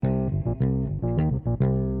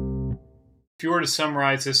If you were to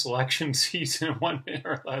summarize this election season in 1 minute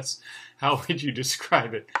or less, how would you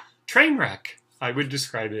describe it? Train wreck. I would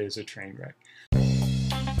describe it as a train wreck.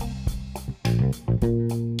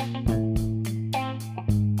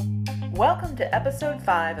 Welcome to episode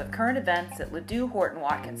 5 of Current Events at Ladue Horton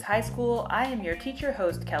Watkins High School. I am your teacher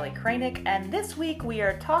host, Kelly Kranick, and this week we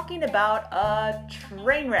are talking about a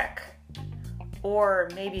train wreck. Or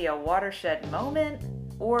maybe a watershed moment,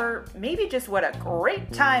 or maybe just what a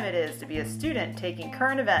great time it is to be a student taking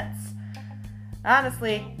current events.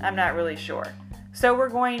 Honestly, I'm not really sure. So we're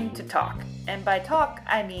going to talk, and by talk,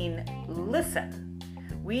 I mean listen.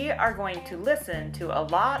 We are going to listen to a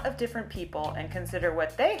lot of different people and consider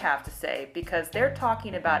what they have to say because they're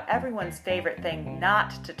talking about everyone's favorite thing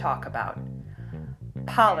not to talk about: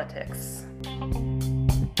 politics.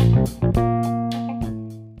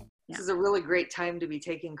 This is a really great time to be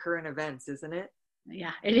taking current events, isn't it?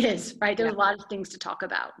 Yeah, it is, right? There's a lot of things to talk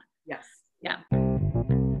about. Yes. Yeah.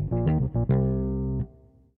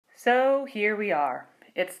 So here we are.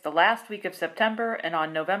 It's the last week of September, and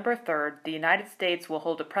on November 3rd, the United States will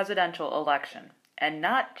hold a presidential election. And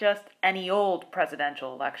not just any old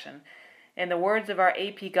presidential election. In the words of our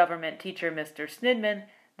AP government teacher, Mr. Snidman,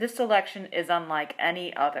 this election is unlike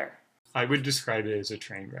any other. I would describe it as a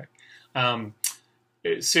train wreck.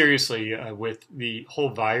 Seriously, with the whole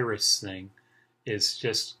virus thing, it's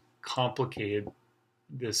just complicated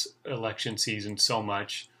this election season so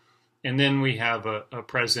much. And then we have a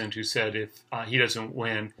president who said if he doesn't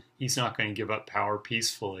win, he's not going to give up power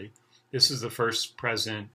peacefully. This is the first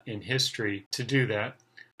president in history to do that.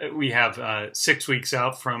 We have 6 weeks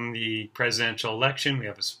out from the presidential election. We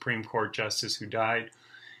have a Supreme Court justice who died.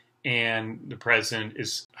 And the president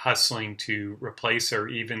is hustling to replace her,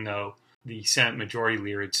 even though the Senate Majority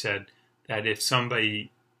Leader had said that if somebody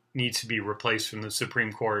needs to be replaced from the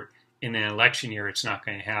Supreme Court in an election year, it's not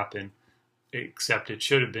going to happen, except it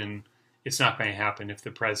should have been. It's not going to happen if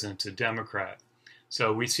the president's a Democrat.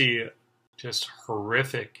 So we see just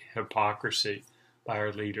horrific hypocrisy by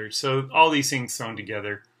our leaders. So all these things thrown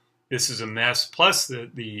together, this is a mess, plus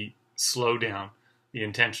the slowdown, the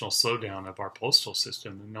intentional slowdown of our postal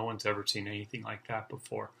system. And no one's ever seen anything like that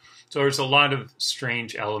before. So there's a lot of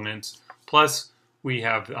strange elements. Plus, we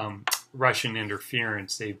have Russian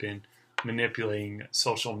interference. They've been manipulating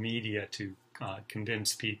social media to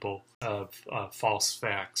convince people of false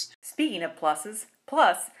facts. Speaking of pluses,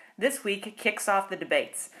 this week kicks off the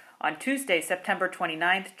debates. On Tuesday, September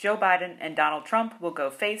 29th, Joe Biden and Donald Trump will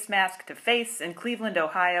go face mask to face in Cleveland,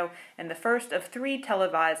 Ohio, in the first of 3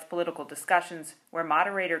 televised political discussions where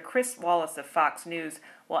moderator Chris Wallace of Fox News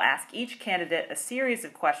will ask each candidate a series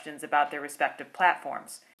of questions about their respective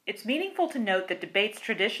platforms. It's meaningful to note that debates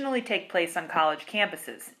traditionally take place on college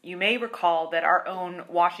campuses. You may recall that our own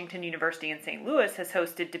Washington University in St. Louis has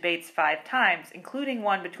hosted debates 5 times, including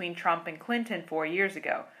one between Trump and Clinton 4 years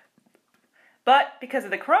ago. But because of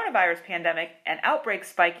the coronavirus pandemic and outbreaks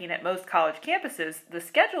spiking at most college campuses, the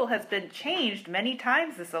schedule has been changed many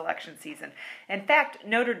times this election season. In fact,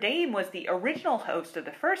 Notre Dame was the original host of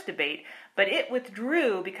the first debate, but it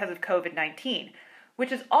withdrew because of COVID-19.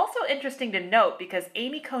 Which is also interesting to note because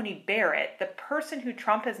Amy Coney Barrett, the person who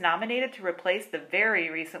Trump has nominated to replace the very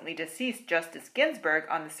recently deceased Justice Ginsburg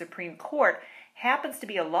on the Supreme Court, happens to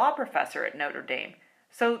be a law professor at Notre Dame.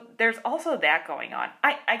 So there's also that going on.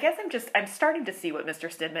 I guess I'm starting to see what Mr.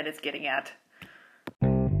 Snidman is getting at.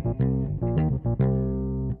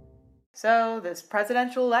 So this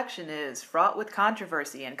presidential election is fraught with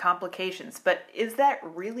controversy and complications, but is that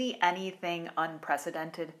really anything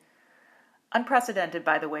unprecedented? Unprecedented,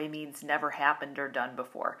 by the way, means never happened or done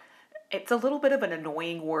before. It's a little bit of an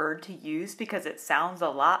annoying word to use because it sounds a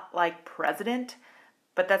lot like president,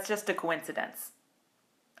 but that's just a coincidence,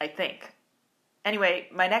 I think. Anyway,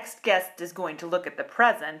 my next guest is going to look at the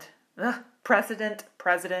present. President.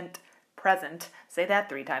 Say that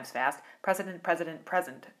 3 times fast.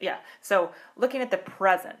 President. Yeah, so looking at the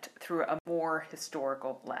present through a more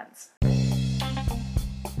historical lens.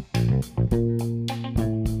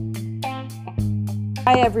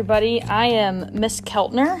 Hi everybody, I am Miss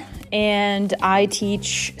Keltner and I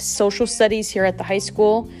teach social studies here at the high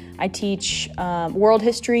school. I teach world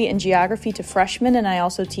history and geography to freshmen, and I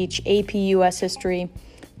also teach AP US history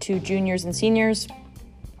to juniors and seniors.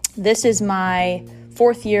 This is my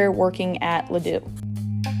 4th year working at Ladue.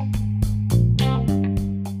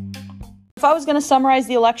 If I was going to summarize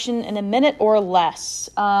the election in a minute or less,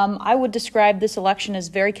 I would describe this election as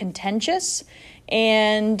very contentious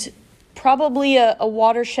and probably a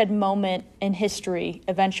watershed moment in history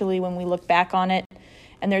eventually when we look back on it.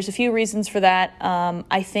 And there's a few reasons for that.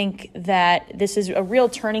 I think that this is a real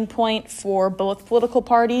turning point for both political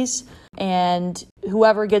parties, and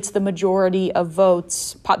whoever gets the majority of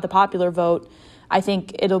votes, the popular vote, I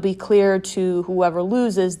think it'll be clear to whoever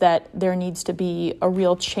loses that there needs to be a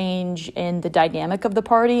real change in the dynamic of the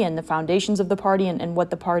party and the foundations of the party and what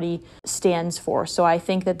the party stands for. So I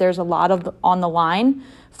think that there's a lot on the line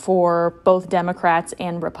for both Democrats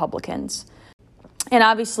and Republicans. And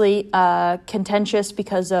obviously contentious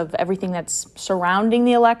because of everything that's surrounding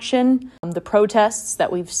the election, the protests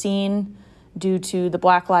that we've seen due to the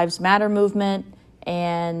Black Lives Matter movement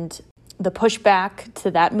and the pushback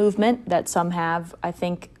to that movement that some have. I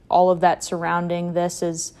think all of that surrounding this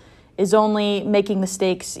is only making the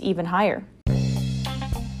stakes even higher.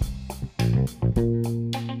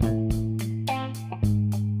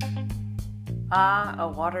 Ah, a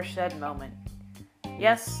watershed moment.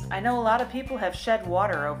 Yes, I know a lot of people have shed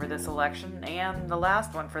water over this election, and the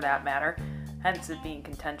last one for that matter, hence it being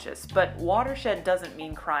contentious. But watershed doesn't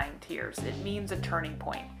mean crying tears. It means a turning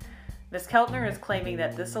point. Ms. Keltner is claiming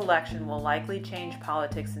that this election will likely change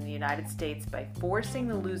politics in the United States by forcing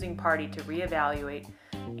the losing party to reevaluate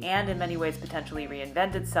and in many ways potentially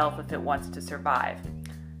reinvent itself if it wants to survive.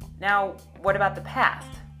 Now, what about the past?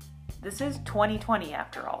 This is 2020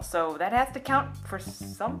 after all, so that has to count for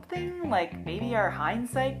something, like maybe our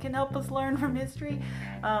hindsight can help us learn from history.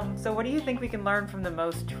 So what do you think we can learn from the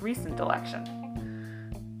most recent election?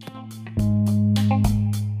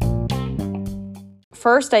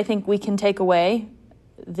 First, I think we can take away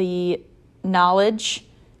the knowledge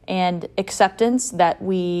and acceptance that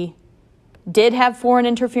we did have foreign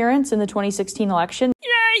interference in the 2016 election.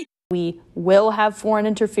 Yay! We will have foreign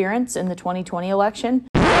interference in the 2020 election.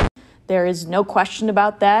 There is no question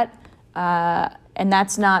about that, and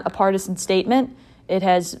that's not a partisan statement. It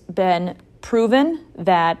has been proven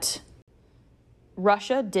that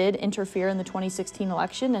Russia did interfere in the 2016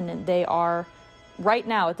 election, and they are right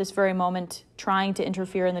now, at this very moment, trying to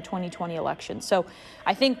interfere in the 2020 election. So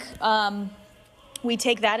I think we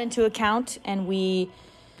take that into account and we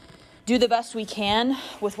do the best we can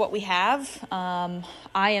with what we have. I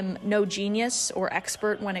am no genius or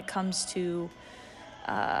expert when it comes to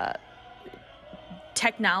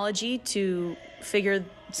technology to figure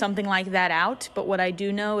something like that out. But what I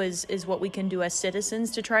do know is what we can do as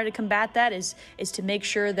citizens to try to combat that is to make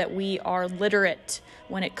sure that we are literate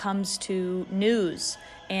when it comes to news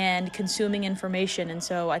and consuming information. And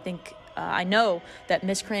so I think I know that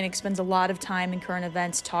Ms. Kranek spends a lot of time in current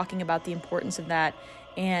events talking about the importance of that.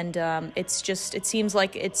 And it seems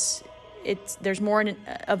like there's more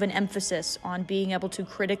of an emphasis on being able to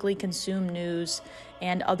critically consume news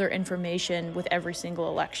and other information with every single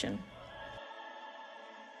election.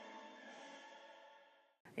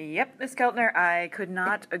 Yep, Ms. Keltner, I could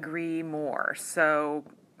not agree more. So,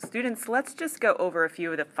 students, let's just go over a few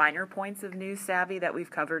of the finer points of news savvy that we've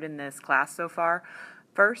covered in this class so far.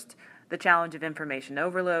 First, the challenge of information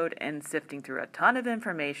overload and sifting through a ton of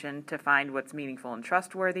information to find what's meaningful and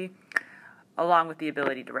trustworthy, along with the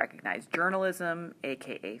ability to recognize journalism,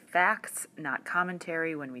 aka facts, not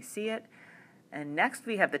commentary when we see it. And next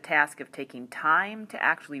we have the task of taking time to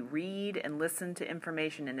actually read and listen to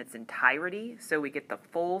information in its entirety so we get the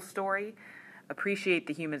full story, appreciate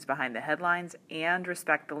the humans behind the headlines, and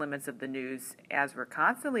respect the limits of the news as we're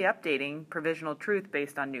constantly updating provisional truth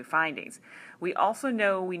based on new findings. We also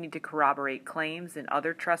know we need to corroborate claims in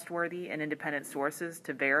other trustworthy and independent sources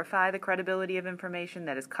to verify the credibility of information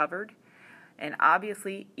that is covered. And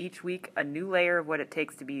obviously, each week, a new layer of what it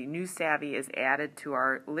takes to be news savvy is added to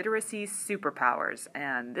our literacy superpowers.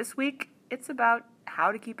 And this week, it's about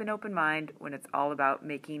how to keep an open mind when it's all about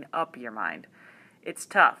making up your mind. It's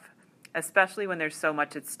tough, especially when there's so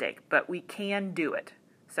much at stake, but we can do it.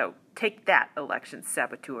 So take that, election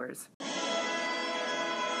saboteurs.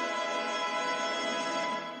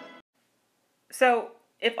 So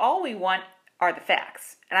if all we want are the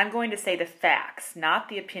facts, and I'm going to say the facts, not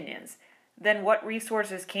the opinions, then what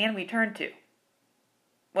resources can we turn to?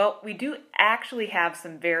 Well, we do actually have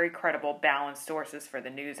some very credible, balanced sources for the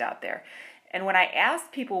news out there. And when I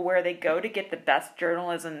ask people where they go to get the best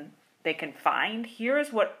journalism they can find,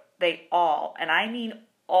 here's what they all, and I mean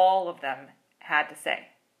all of them, had to say.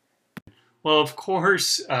 Well, of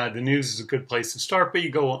course, the news is a good place to start, but you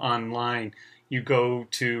go online. You go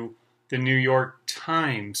to the New York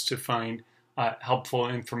Times to find helpful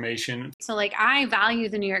information. So like I value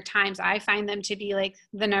the New York Times. I find them to be like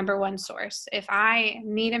the number one source. If I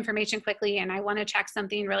need information quickly and I want to check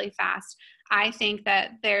something really fast, I think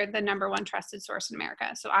that they're the number one trusted source in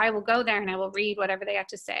America. So I will go there and I will read whatever they have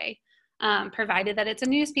to say. provided that it's a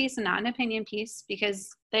news piece and not an opinion piece,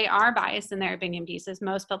 because they are biased in their opinion pieces.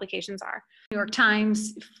 Most publications are. New York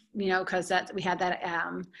Times, because we had that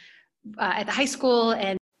at the high school.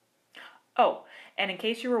 And Oh, and in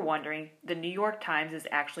case you were wondering, the New York Times is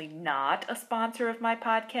actually not a sponsor of my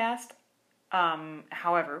podcast.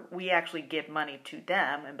 However, we actually give money to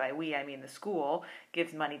them, and by we I mean the school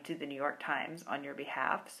gives money to the New York Times on your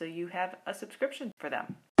behalf, so you have a subscription for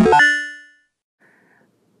them.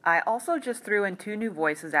 I also just threw in 2 new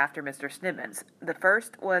voices after Mr. Snibbins. The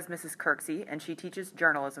first was Mrs. Kirksey, and she teaches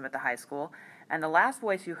journalism at the high school, and the last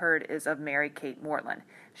voice you heard is of Mary Kate Mortland.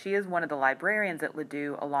 She is one of the librarians at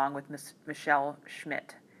Ladue, along with Miss Michelle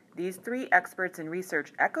Schmidt. These 3 experts in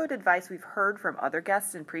research echoed advice we've heard from other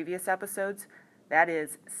guests in previous episodes. That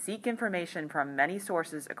is, seek information from many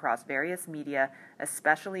sources across various media,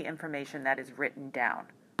 especially information that is written down.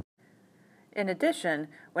 In addition,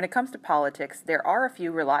 when it comes to politics, there are a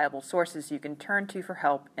few reliable sources you can turn to for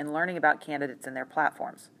help in learning about candidates and their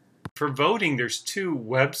platforms. For voting, there's 2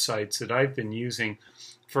 websites that I've been using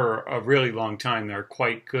for a really long time that are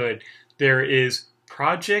quite good. There is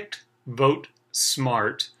Project Vote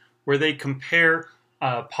Smart, where they compare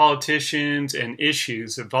politicians and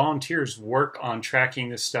issues that volunteers work on tracking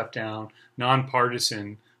this stuff down,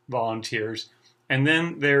 nonpartisan volunteers. And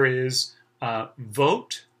then there is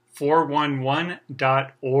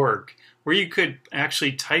vote411.org, where you could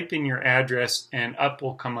actually type in your address and up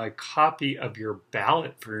will come a copy of your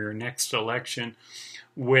ballot for your next election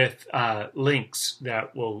with links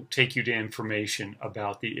that will take you to information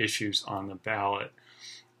about the issues on the ballot.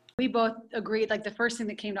 we both agreed, like the first thing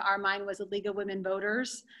that came to our mind was the League of Women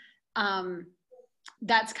Voters.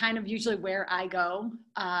 That's kind of usually where I go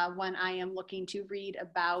when I am looking to read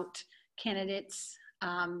about candidates,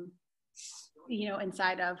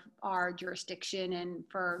 inside of our jurisdiction, and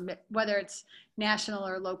for whether it's national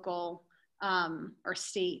or local or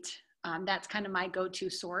state. That's kind of my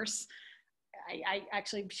go-to source. I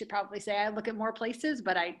actually should probably say I look at more places,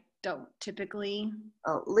 but I don't typically.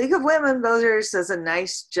 Oh, League of Women Voters does a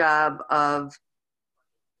nice job of,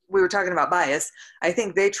 we were talking about bias. I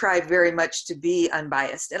think they try very much to be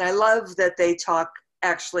unbiased. And I love that they talk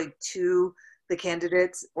actually to the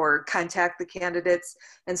candidates or contact the candidates.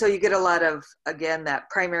 And so you get a lot of, again, that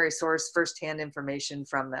primary source, firsthand information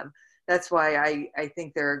from them. That's why I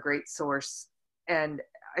think they're a great source. And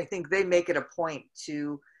I think they make it a point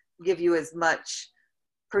to give you as much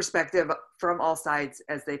perspective from all sides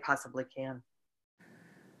as they possibly can.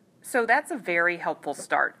 So that's a very helpful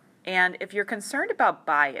start. And if you're concerned about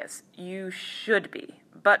bias, you should be.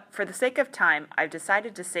 But for the sake of time, I've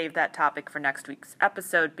decided to save that topic for next week's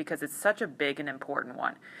episode because it's such a big and important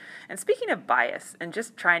one. And speaking of bias and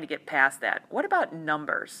just trying to get past that, what about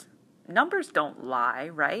numbers? Numbers don't lie,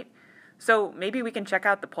 right? So maybe we can check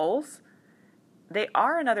out the polls? They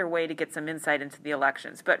are another way to get some insight into the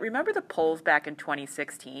elections. But remember the polls back in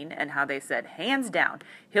 2016 and how they said, hands down,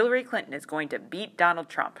 Hillary Clinton is going to beat Donald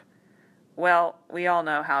Trump. Well, we all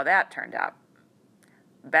know how that turned out.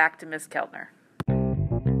 Back to Ms. Keltner.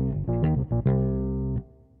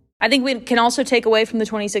 I think we can also take away from the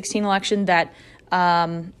 2016 election that,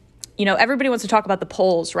 everybody wants to talk about the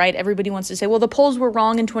polls, right? Everybody wants to say, well, the polls were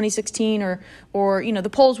wrong in 2016 or the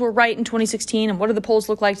polls were right in 2016. And what do the polls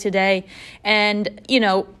look like today? And,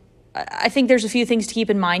 I think there's a few things to keep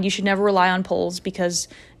in mind. You should never rely on polls because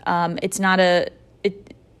it's not a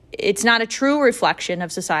true reflection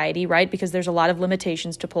of society, right? Because there's a lot of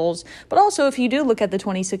limitations to polls. But also, if you do look at the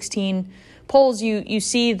 2016 polls, you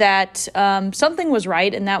see that something was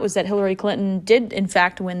right, and that was that Hillary Clinton did, in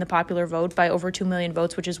fact, win the popular vote by over 2 million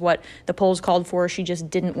votes, which is what the polls called for. She just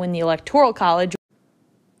didn't win the Electoral College.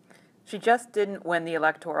 She just didn't win the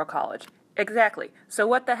Electoral College. Exactly. So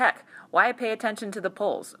what the heck? Why pay attention to the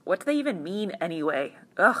polls? What do they even mean anyway?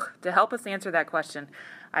 To help us answer that question,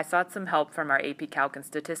 I sought some help from our AP Calc and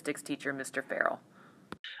Statistics teacher, Mr. Farrell.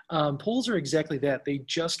 Polls are exactly that. They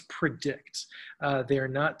just predict. They are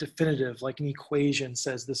not definitive, like an equation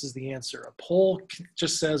says this is the answer. A poll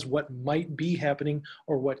just says what might be happening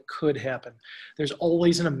or what could happen. There's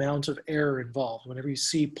always an amount of error involved. Whenever you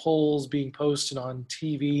see polls being posted on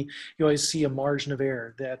TV, you always see a margin of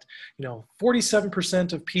error that,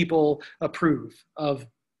 47% of people approve of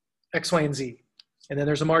X, Y, and Z. And then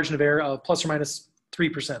there's a margin of error of plus or minus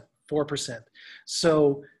 3%, 4%.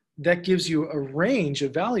 So that gives you a range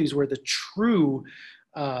of values where the true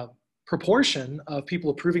proportion of people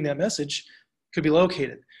approving that message could be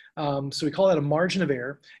located. So we call that a margin of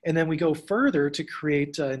error. And then we go further to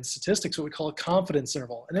create in statistics what we call a confidence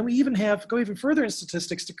interval. And then we even go even further in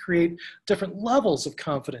statistics to create different levels of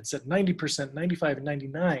confidence at 90%, 95, and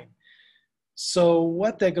 99. So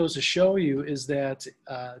what that goes to show you is that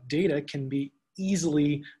data can be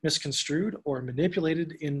easily misconstrued or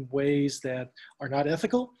manipulated in ways that are not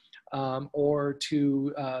ethical, or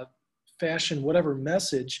to fashion whatever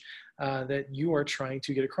message that you are trying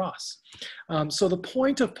to get across. So the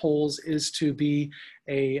point of polls is to be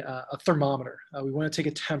a thermometer. We want to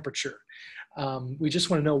take a temperature. We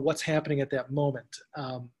just want to know what's happening at that moment.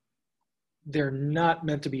 They're not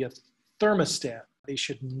meant to be a thermostat. They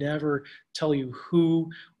should never tell you who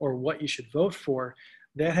or what you should vote for.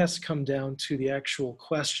 That has to come down to the actual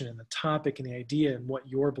question and the topic and the idea and what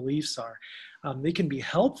your beliefs are. They can be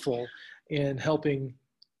helpful in helping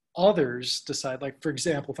others decide. Like, for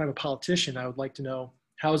example, if I'm a politician, I would like to know,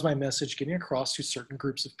 how is my message getting across to certain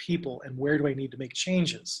groups of people, and where do I need to make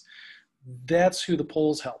changes? That's who the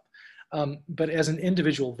polls help. But as an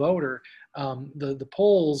individual voter, the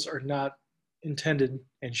polls are not intended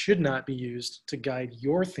and should not be used to guide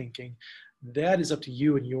your thinking. That is up to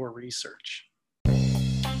you and your research.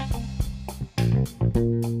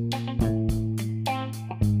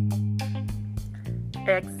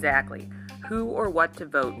 Exactly. Who or what to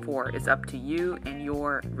vote for is up to you and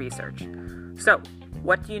your research. So,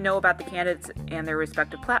 what do you know about the candidates and their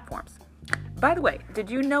respective platforms? By the way,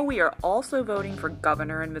 did you know we are also voting for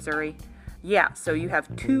governor in Missouri? Yeah, so you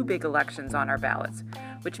have 2 big elections on our ballots,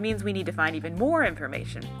 which means we need to find even more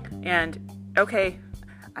information. And, okay,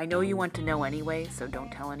 I know you want to know anyway, so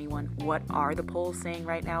don't tell anyone. What are the polls saying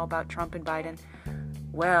right now about Trump and Biden?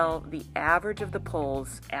 Well, the average of the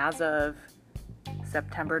polls as of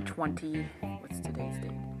September 20, what's today's date?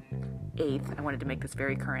 8th, I wanted to make this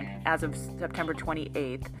very current. As of September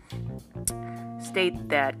 28th, state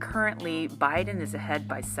that currently Biden is ahead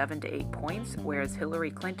by 7 to 8 points, whereas Hillary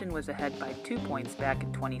Clinton was ahead by 2 points back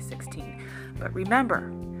in 2016. But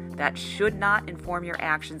remember, that should not inform your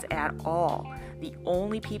actions at all. The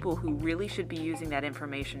only people who really should be using that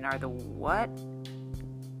information are the what?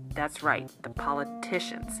 That's right, the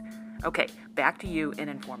politicians. Okay, back to you in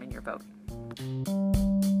informing your vote.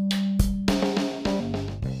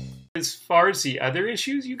 As far as the other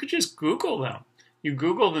issues, you could just Google them. You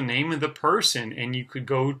Google the name of the person and you could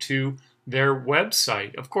go to their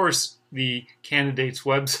website. Of course, the candidate's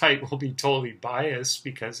website will be totally biased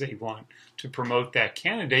because they want to promote that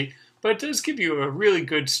candidate, but it does give you a really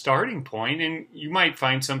good starting point, and you might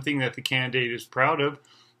find something that the candidate is proud of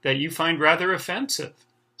that you find rather offensive.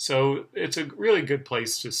 So it's a really good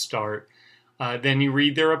place to start. Then you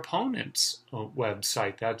read their opponent's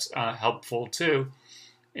website. That's helpful too.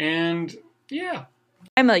 And yeah.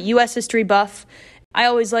 I'm a U.S. history buff. I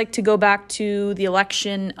always like to go back to the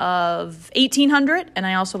election of 1800, and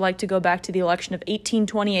I also like to go back to the election of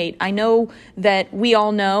 1828. I know that we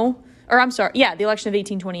all know, the election of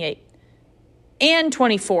 1828 and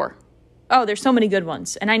 24. Oh, there's so many good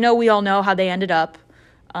ones. And I know we all know how they ended up.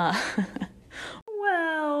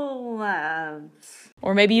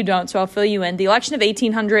 Or maybe you don't, so I'll fill you in. The election of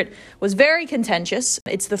 1800 was very contentious.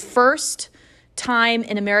 It's the first time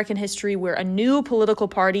in American history where a new political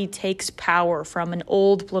party takes power from an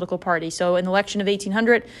old political party. So in the election of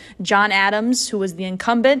 1800, John Adams, who was the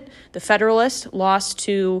incumbent, the Federalist, lost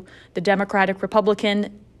to the Democratic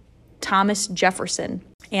Republican Thomas Jefferson.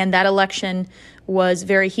 And that election was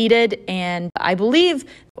very heated, and I believe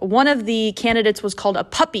one of the candidates was called a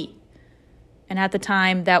puppy. And at the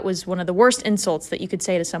time, that was one of the worst insults that you could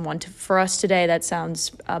say to someone. For us today, that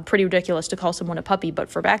sounds pretty ridiculous to call someone a puppy, but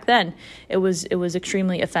for back then, it was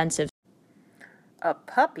extremely offensive. A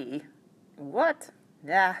puppy? What?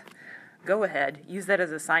 Yeah, go ahead. Use that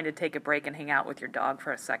as a sign to take a break and hang out with your dog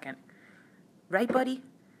for a second. Right, buddy?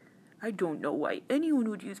 I don't know why anyone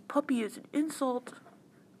would use puppy as an insult.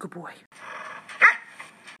 Good boy.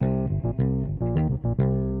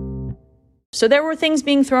 So there were things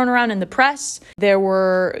being thrown around in the press. There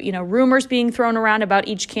were, rumors being thrown around about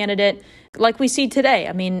each candidate. Like we see today,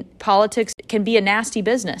 I mean, politics can be a nasty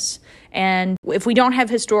business. And if we don't have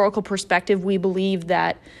historical perspective, we believe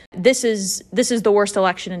that this is the worst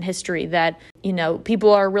election in history, that,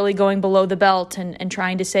 people are really going below the belt and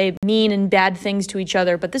trying to say mean and bad things to each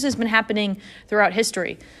other. But this has been happening throughout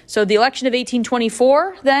history. So the election of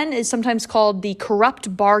 1824 then is sometimes called the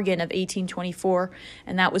corrupt bargain of 1824.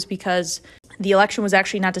 And that was because the election was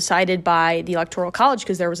actually not decided by the Electoral College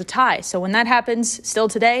because there was a tie. So when that happens, still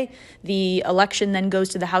today, the election then goes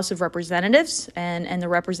to the House of Representatives, and the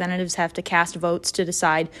representatives have to cast votes to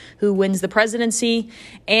decide who wins the presidency.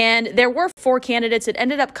 And there were 4 candidates. It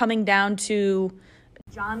ended up coming down to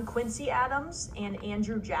John Quincy Adams and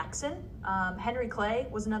Andrew Jackson. Henry Clay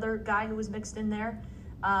was another guy who was mixed in there.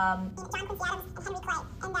 John Quincy Adams and Henry Clay,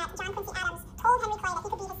 and that John Quincy Adams told Henry Clay that he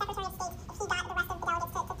could be his Secretary of State if he got the rest of the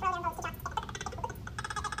delegates to throw their votes to John.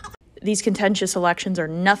 these contentious elections are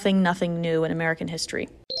nothing new in American history.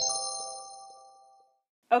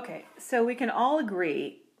 Okay, so we can all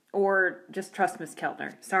agree, or just trust Ms.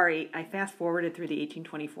 Keltner. Sorry, I fast forwarded through the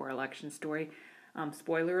 1824 election story.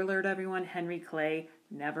 Spoiler alert, everyone, Henry Clay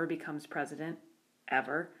never becomes president,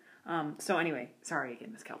 ever. So anyway, sorry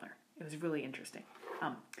again, Ms. Keltner. It was really interesting.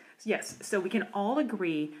 Yes, so we can all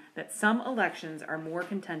agree that some elections are more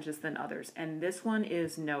contentious than others, and this one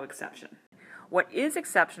is no exception. What is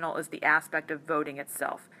exceptional is the aspect of voting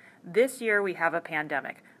itself. This year we have a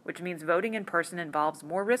pandemic, which means voting in person involves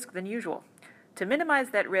more risk than usual. To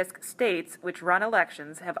minimize that risk, states which run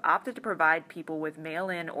elections have opted to provide people with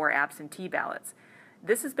mail-in or absentee ballots.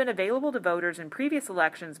 This has been available to voters in previous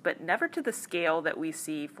elections, but never to the scale that we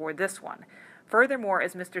see for this one. Furthermore,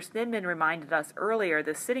 as Mr. Snidman reminded us earlier,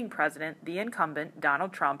 the sitting president, the incumbent,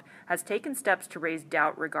 Donald Trump, has taken steps to raise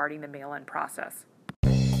doubt regarding the mail-in process.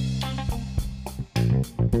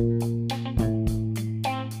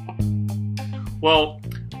 Well,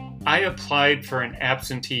 I applied for an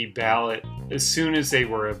absentee ballot as soon as they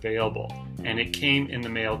were available, and it came in the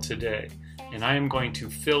mail today. And I am going to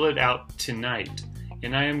fill it out tonight,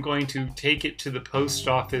 and I am going to take it to the post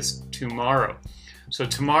office tomorrow. So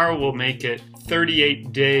tomorrow will make it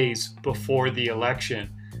 38 days before the election.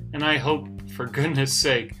 And I hope, for goodness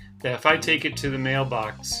sake, that if I take it to the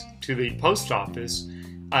mailbox, to the post office,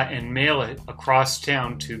 and mail it across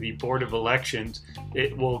town to the Board of Elections,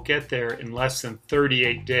 it will get there in less than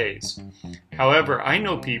 38 days. However, I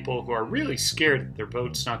know people who are really scared that their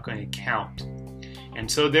vote's not going to count. And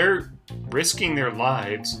so they're risking their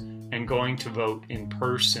lives and going to vote in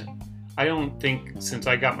person. I don't think, since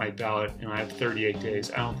I got my ballot and I have 38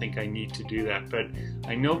 days, I don't think I need to do that. But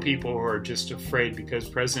I know people who are just afraid because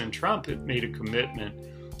President Trump had made a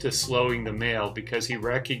commitment to slowing the mail because he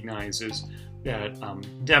recognizes that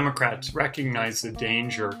Democrats recognize the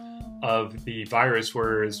danger of the virus,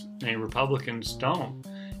 whereas many Republicans don't.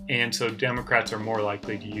 And so Democrats are more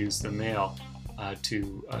likely to use the mail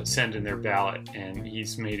to send in their ballot. And he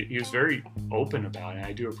was very open about it.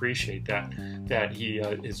 I do appreciate that he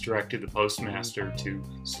has directed the postmaster to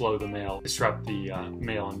slow the mail, disrupt the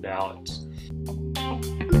mail-in ballots.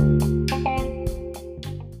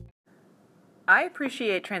 I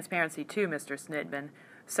appreciate transparency too, Mr. Snidman.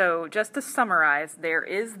 So just to summarize, there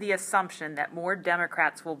is the assumption that more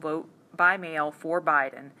Democrats will vote by mail for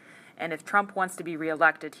Biden, and if Trump wants to be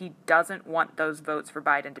reelected, he doesn't want those votes for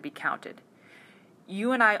Biden to be counted.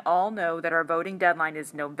 You and I all know that our voting deadline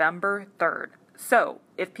is November 3rd. So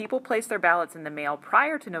if people place their ballots in the mail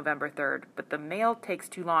prior to November 3rd, but the mail takes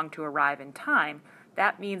too long to arrive in time,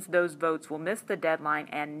 that means those votes will miss the deadline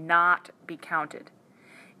and not be counted.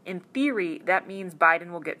 In theory, that means Biden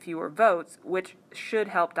will get fewer votes, which should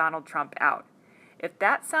help Donald Trump out. If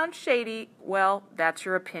that sounds shady, well, that's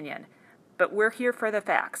your opinion. But we're here for the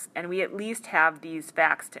facts, and we at least have these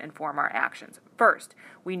facts to inform our actions. First,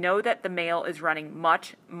 we know that the mail is running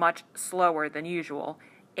much slower than usual,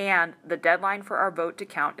 and the deadline for our vote to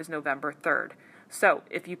count is November 3rd. So,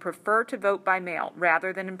 if you prefer to vote by mail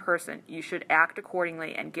rather than in person, you should act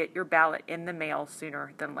accordingly and get your ballot in the mail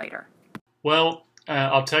sooner than later. Well,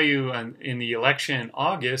 I'll tell you, in the election in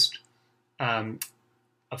August, a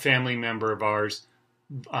family member of ours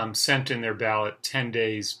sent in their ballot 10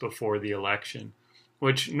 days before the election,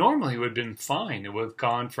 which normally would have been fine. It would have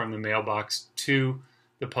gone from the mailbox to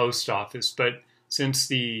the post office. But since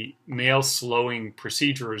the mail slowing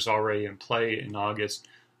procedure is already in play in August,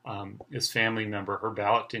 this family member, her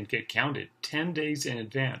ballot didn't get counted 10 days in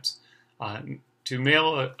advance. To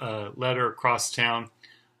mail a letter across town,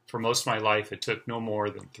 for most of my life, it took no more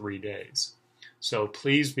than 3 days. So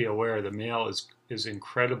please be aware the mail is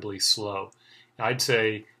incredibly slow. I'd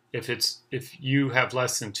say if you have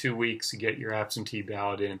less than 2 weeks to get your absentee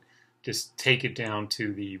ballot in, just take it down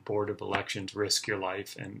to the Board of Elections, risk your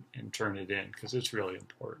life, and turn it in, because it's really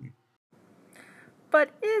important. But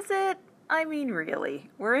is it? I mean, really,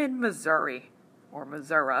 we're in Missouri, or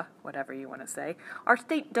Missouri, whatever you want to say. Our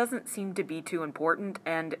state doesn't seem to be too important,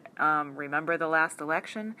 and remember the last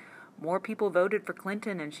election? More people voted for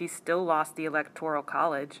Clinton, and she still lost the Electoral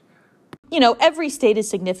College. You know, every state is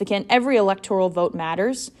significant. Every electoral vote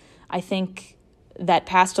matters. I think that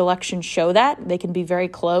past elections show that. They can be very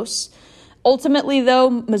close. Ultimately, though,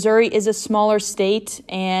 Missouri is a smaller state,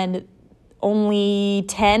 and only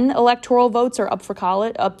 10 electoral votes are up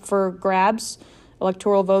for grabs.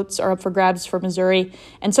 Electoral votes are up for grabs for Missouri.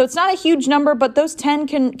 And so it's not a huge number, but those 10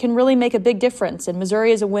 can really make a big difference. And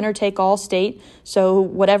Missouri is a winner-take-all state, so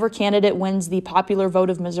whatever candidate wins the popular vote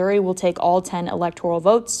of Missouri will take all 10 electoral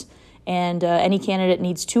votes. And any candidate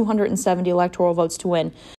needs 270 electoral votes to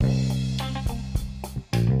win.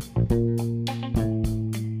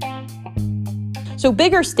 So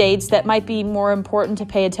bigger states that might be more important to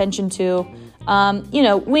pay attention to,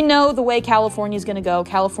 we know the way California is going to go.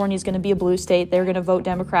 California is going to be a blue state. They're going to vote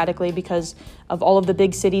democratically because of all of the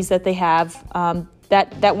big cities that they have.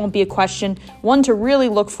 That won't be a question. One to really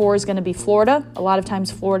look for is going to be Florida. A lot of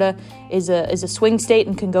times Florida is a swing state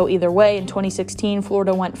and can go either way. In 2016,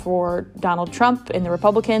 Florida went for Donald Trump and the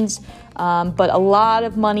Republicans, but a lot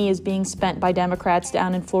of money is being spent by Democrats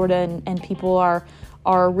down in Florida, and people are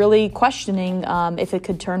really questioning if it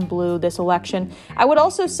could turn blue this election. I would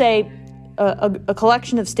also say a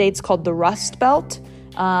collection of states called the Rust Belt,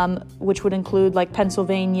 which would include like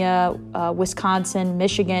Pennsylvania, Wisconsin,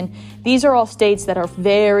 Michigan. These are all states that are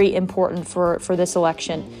very important for this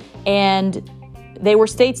election. And they were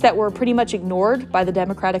states that were pretty much ignored by the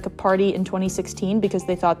Democratic Party in 2016 because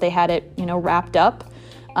they thought they had it, wrapped up.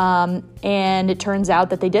 And it turns out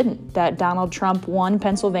that they didn't, that Donald Trump won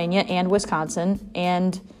Pennsylvania and Wisconsin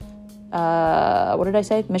and, what did I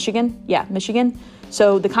say? Michigan? Yeah, Michigan.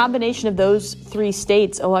 So the combination of those three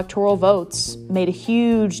states' electoral votes made a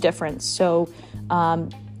huge difference. So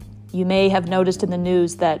you may have noticed in the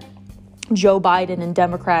news that Joe Biden and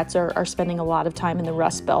Democrats are spending a lot of time in the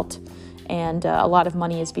Rust Belt, and a lot of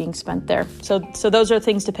money is being spent there. So those are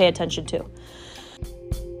things to pay attention to.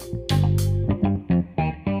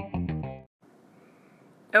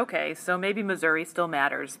 Okay, so maybe Missouri still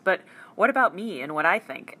matters, but what about me and what I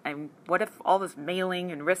think? And what if all this mailing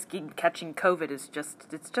and risking catching COVID is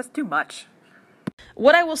just too much?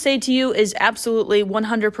 What I will say to you is absolutely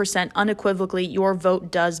 100% unequivocally your vote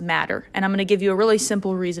does matter. And I'm going to give you a really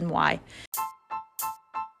simple reason why.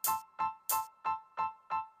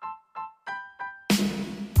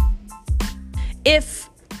 If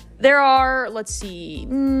there are, let's see,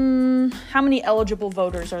 how many eligible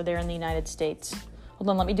voters are there in the United States? Hold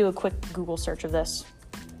on, let me do a quick Google search of this.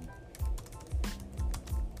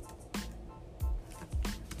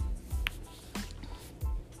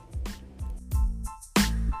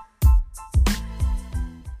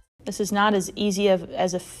 This is not as easy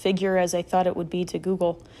as a figure as I thought it would be to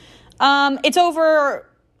Google. It's over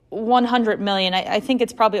 100 million. I think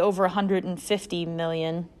it's probably over 150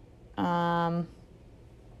 million.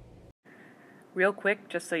 Real quick,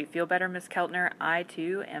 just so you feel better, Ms. Keltner, I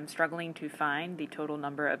too am struggling to find the total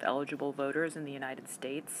number of eligible voters in the United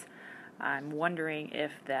States. I'm wondering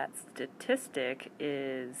if that statistic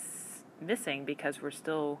is missing because we're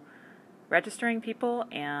still registering people,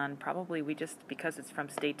 and probably because it's from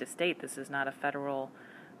state to state, this is not a federal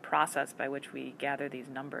process by which we gather these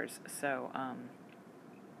numbers. So,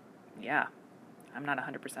 yeah, I'm not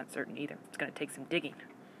 100% certain either. It's going to take some digging.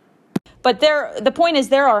 But the point is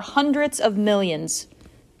there are hundreds of millions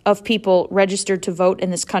of people registered to vote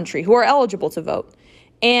in this country who are eligible to vote.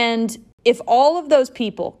 And if all of those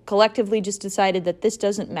people collectively just decided that this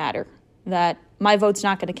doesn't matter, that my vote's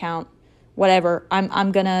not going to count, whatever,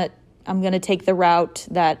 I'm going to take the route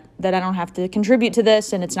that I don't have to contribute to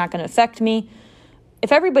this and it's not going to affect me.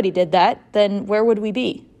 If everybody did that, then where would we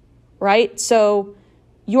be, right? So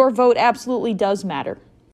your vote absolutely does matter.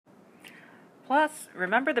 Plus,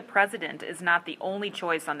 remember the president is not the only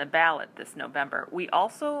choice on the ballot this November. We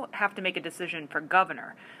also have to make a decision for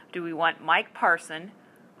governor. Do we want Mike Parson,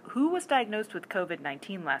 who was diagnosed with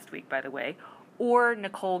COVID-19 last week, by the way, or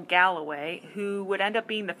Nicole Galloway, who would end up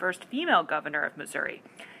being the first female governor of Missouri?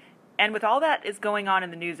 And with all that is going on in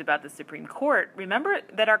the news about the Supreme Court, remember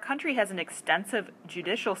that our country has an extensive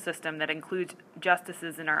judicial system that includes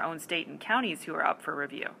justices in our own state and counties who are up for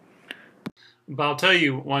review. But I'll tell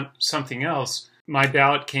you something else. My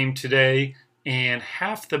ballot came today, and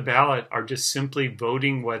half the ballot are just simply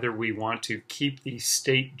voting whether we want to keep these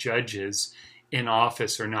state judges in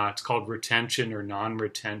office or not. It's called retention or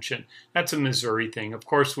non-retention. That's a Missouri thing. Of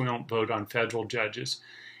course, we won't vote on federal judges.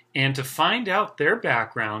 And to find out their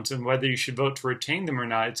backgrounds and whether you should vote to retain them or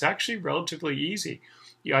not, it's actually relatively easy.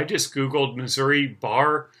 I just Googled Missouri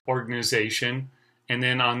Bar Organization, and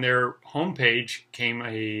then on their homepage came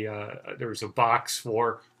there was a box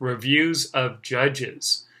for reviews of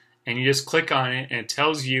judges. And you just click on it, and it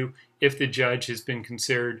tells you if the judge has been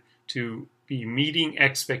considered to be meeting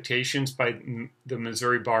expectations by the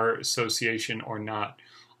Missouri Bar Association or not.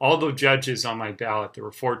 All the judges on my ballot, there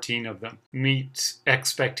were 14 of them, meet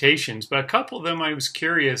expectations. But a couple of them I was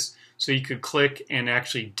curious, so you could click and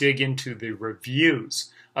actually dig into the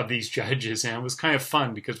reviews of these judges. And it was kind of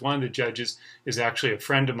fun because one of the judges is actually a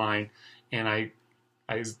friend of mine, and I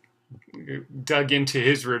dug into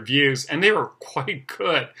his reviews, and they were quite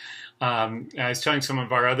good. I was telling some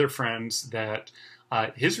of our other friends that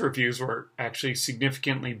his reviews were actually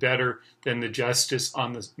significantly better than the justice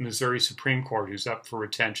on the Missouri Supreme Court who's up for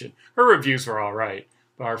retention. Her reviews were all right,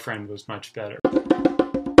 but our friend was much better.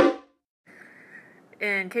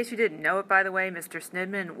 In case you didn't know it, by the way, Mr.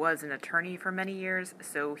 Snidman was an attorney for many years,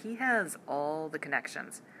 so he has all the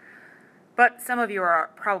connections. But some of you are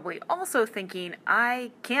probably also thinking, I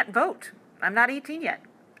can't vote. I'm not 18 yet.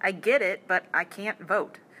 I get it, but I can't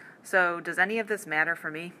vote. So does any of this matter for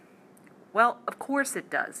me? Well, of course it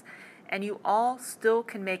does. And you all still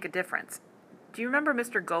can make a difference. Do you remember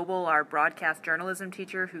Mr. Goebel, our broadcast journalism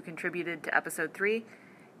teacher who contributed to episode 3?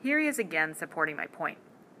 Here he is again supporting my point.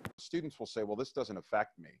 Students will say, well, this doesn't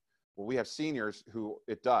affect me. Well, we have seniors who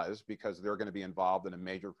it does because they're going to be involved in a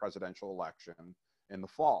major presidential election in the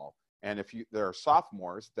fall. And if they're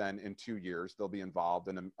sophomores, then in 2 years, they'll be involved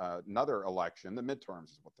in another election. The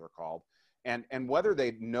midterms is what they're called. And whether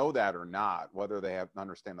they know that or not, whether they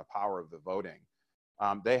understand the power of the voting,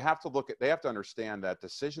 they have to understand that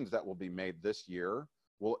decisions that will be made this year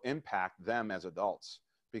will impact them as adults,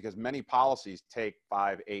 because many policies take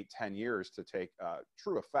 5, 8, 10 years to take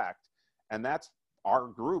true effect. And that's our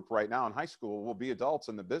group right now in high school will be adults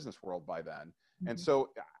in the business world by then. Mm-hmm. And so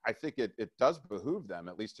I think it does behoove them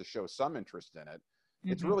at least to show some interest in it.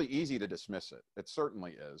 Mm-hmm. It's really easy to dismiss it. It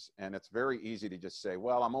certainly is. And it's very easy to just say,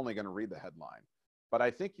 well, I'm only going to read the headline. But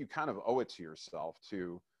I think you kind of owe it to yourself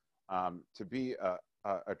to be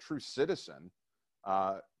a true citizen,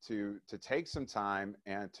 to take some time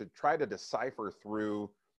and to try to decipher through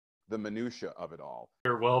the minutia of it all.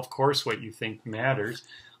 Well, of course, what you think matters.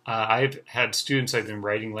 I've had students I've been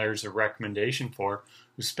writing letters of recommendation for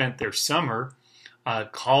who spent their summer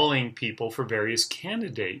calling people for various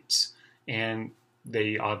candidates, and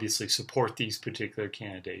they obviously support these particular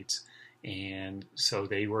candidates. And so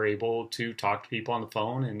they were able to talk to people on the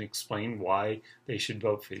phone and explain why they should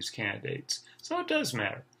vote for these candidates. So it does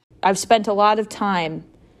matter. I've spent a lot of time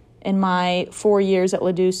in my 4 years at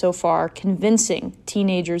Ladue so far convincing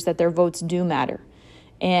teenagers that their votes do matter.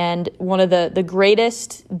 And one of the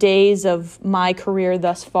greatest days of my career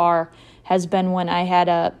thus far has been when I had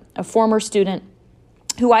a former student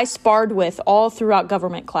who I sparred with all throughout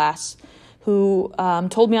government class, who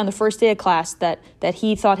told me on the first day of class that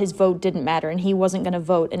he thought his vote didn't matter and he wasn't going to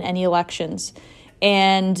vote in any elections.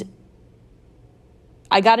 And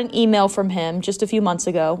I got an email from him just a few months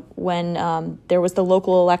ago when there was the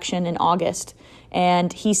local election in August,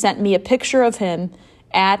 and he sent me a picture of him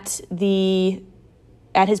at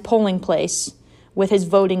his polling place with his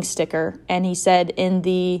voting sticker, and he said in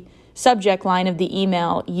the subject line of the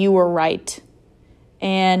email, "You were right."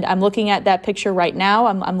 And I'm looking at that picture right now.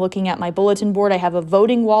 I'm looking at my bulletin board. I have a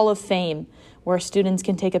voting wall of fame where students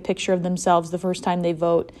can take a picture of themselves the first time they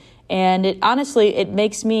vote. And it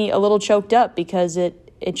makes me a little choked up because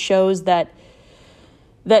it shows that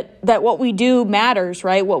what we do matters,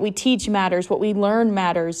 right? What we teach matters, what we learn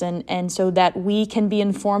matters, and so that we can be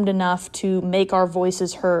informed enough to make our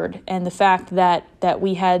voices heard. And the fact that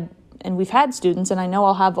we've had students, and I know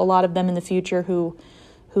I'll have a lot of them in the future who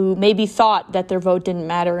maybe thought that their vote didn't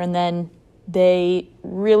matter, and then they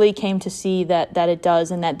really came to see that it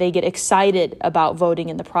does, and that they get excited about voting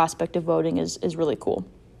and the prospect of voting is really cool.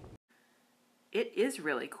 It is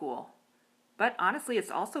really cool. But honestly, it's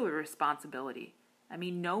also a responsibility. I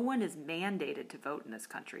mean, no one is mandated to vote in this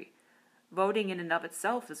country. Voting in and of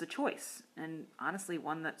itself is a choice, and honestly,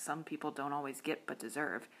 one that some people don't always get but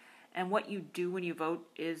deserve. And what you do when you vote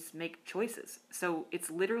is make choices. So it's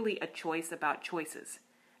literally a choice about choices.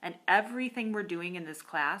 And everything we're doing in this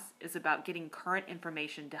class is about getting current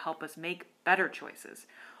information to help us make better choices,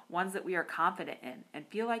 ones that we are confident in and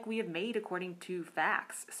feel like we have made according to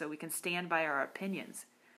facts, so we can stand by our opinions.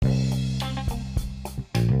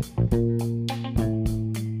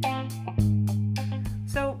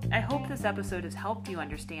 So I hope this episode has helped you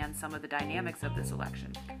understand some of the dynamics of this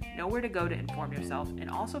election, know where to go to inform yourself, and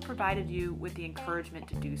also provided you with the encouragement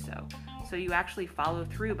to do so you actually follow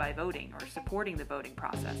through by voting or supporting the voting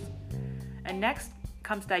process. And next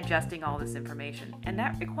comes digesting all this information, and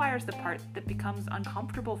that requires the part that becomes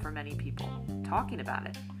uncomfortable for many people, talking about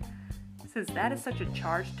it. Since that is such a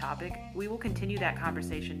charged topic, we will continue that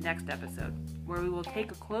conversation next episode, where we will take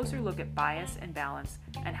a closer look at bias and balance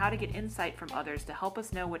and how to get insight from others to help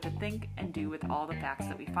us know what to think and do with all the facts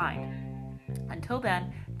that we find. Until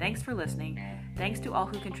then, thanks for listening, thanks to all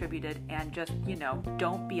who contributed, and just,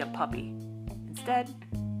 don't be a puppy. Instead,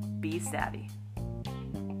 be savvy.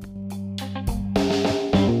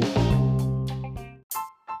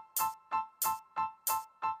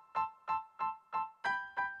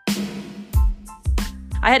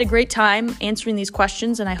 I had a great time answering these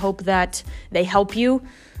questions, and I hope that they help you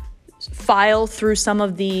file through some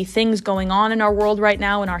of the things going on in our world right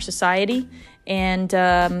now in our society. And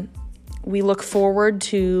we look forward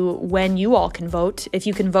to when you all can vote. If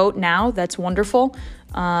you can vote now, that's wonderful.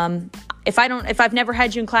 If I've never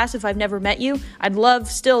had you in class, if I've never met you, I'd love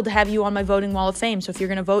still to have you on my voting wall of fame. So if you're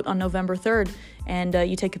going to vote on November 3rd and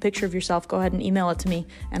you take a picture of yourself, go ahead and email it to me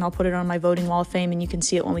and I'll put it on my voting wall of fame and you can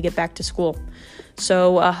see it when we get back to school.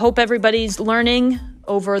 So hope everybody's learning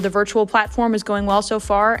over the virtual platform is going well so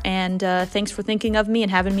far. And thanks for thinking of me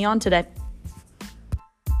and having me on today.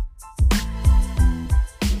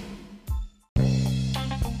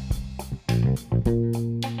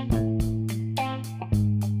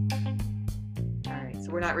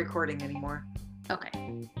 Not recording anymore. Okay,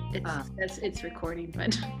 it's recording,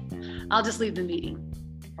 but I'll just leave the meeting.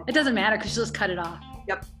 It doesn't matter because she'll just cut it off.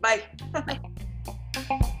 Yep. Bye. Bye.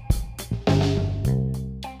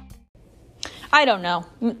 I don't know,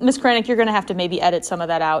 Ms. Kranick, you're going to have to maybe edit some of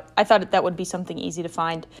that out. I thought that would be something easy to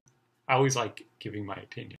find. I always like giving my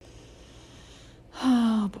opinion.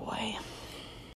 Oh boy.